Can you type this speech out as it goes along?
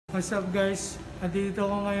What's up guys? Andito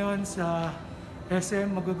ako ngayon sa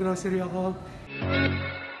SM, mag-grocery ako.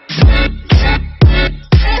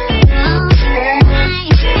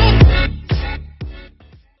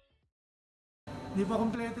 Hindi pa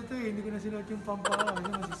kompleto ito eh, hindi ko na sinuot yung pampaka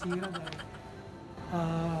kasi masisira dahil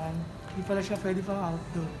hindi pala siya pwede pang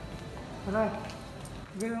outdoor. Tara,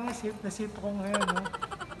 gano'n nga na-sip ako ngayon. No?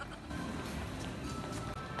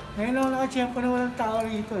 Ngayon ako nakachempo na walang tao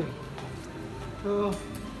rito eh. So,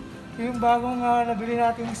 yung bagong nabili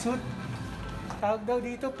nating suit, tawag daw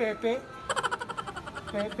dito Pepe.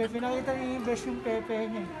 Pepe, pinakita niya yung best yung Pepe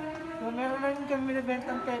niya. So meron na rin kami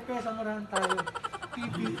binibentang Pepe sa murahan tayo.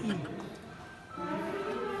 PPE.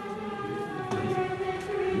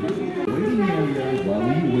 Waiting area while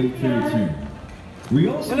we wait for your turn. We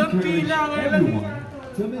also encourage everyone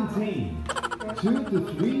to maintain 2 to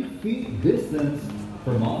 3 feet distance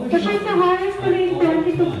from all the shops at all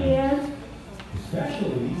times.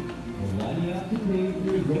 Especially when lining up to pay for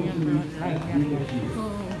your groceries at dealerships.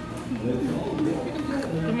 Let's all work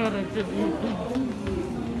together.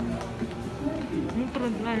 Yung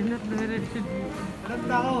frontliner na rin siya dito. Walang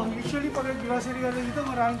tao. Usually pag grocery ka dito,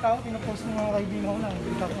 maraming tao. Pinapost ng mga kaibigan ko na.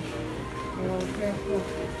 Nakikita ko. So, tempo.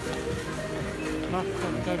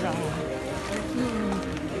 Makakagka lang.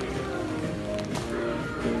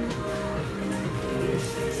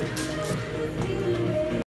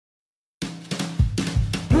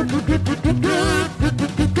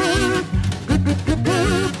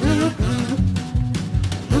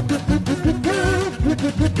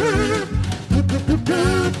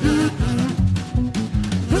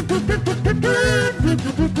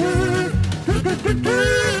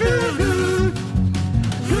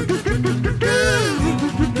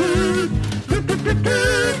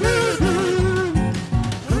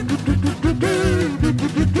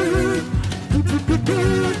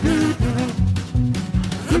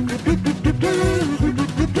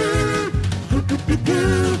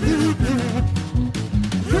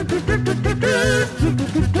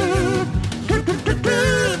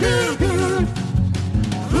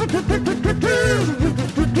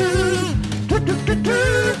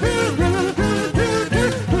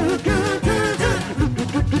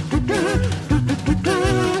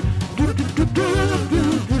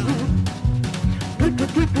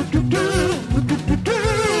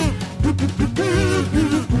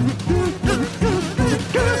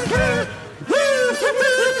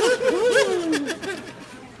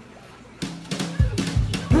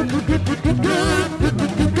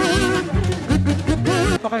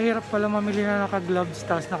 Napakahirap pala mamili na naka-gloves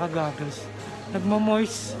tapos naka-goggles.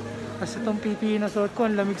 Nagmo-moist. Kasi itong PPE na suot ko,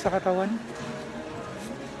 ang lamig sa katawan.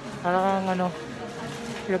 Parang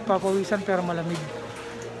pinagpapawisan pero malamig.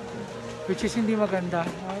 Which is hindi maganda.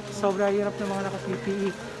 Sobrang hirap ng mga naka-PPE.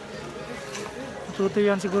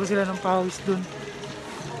 Tutuyan siguro sila ng pawis dun.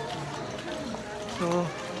 So,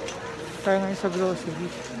 tayo ngayon sa grocery.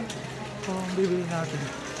 So, bibili natin.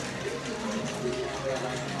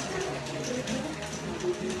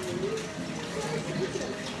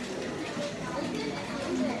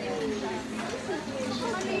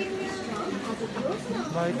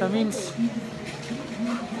 Vitamins,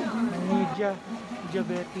 media,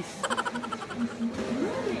 diabetes.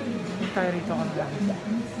 Tayo rito ka na.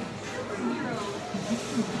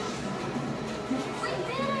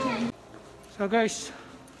 So guys,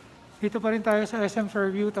 dito pa rin tayo sa SM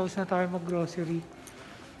Fairview, tapos na tayo mag-grocery.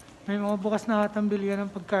 May mga bukas na hatambilian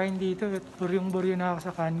ng pagkain dito at buryong-buryo na ako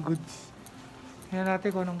sa canned goods. Tingnan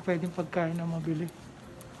natin kung anong pwedeng pagkain na mabili.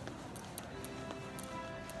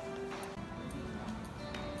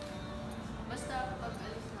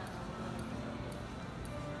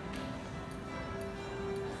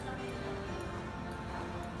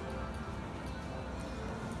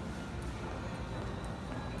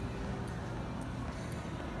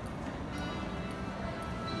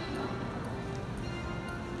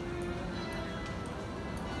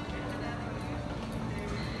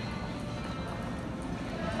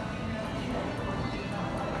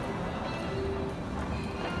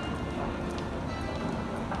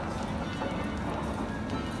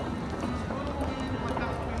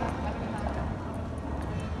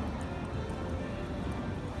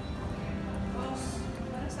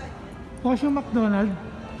 Bukas yung McDonald's.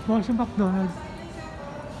 Bukas yung McDonald's.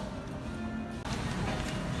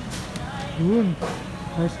 Yun.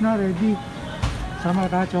 Ayos na, ready. Sama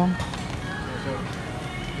ka, Chong.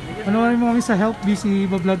 Ano mo kami sa help? Busy,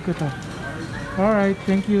 bablog ko to. Alright,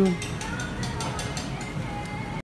 thank you.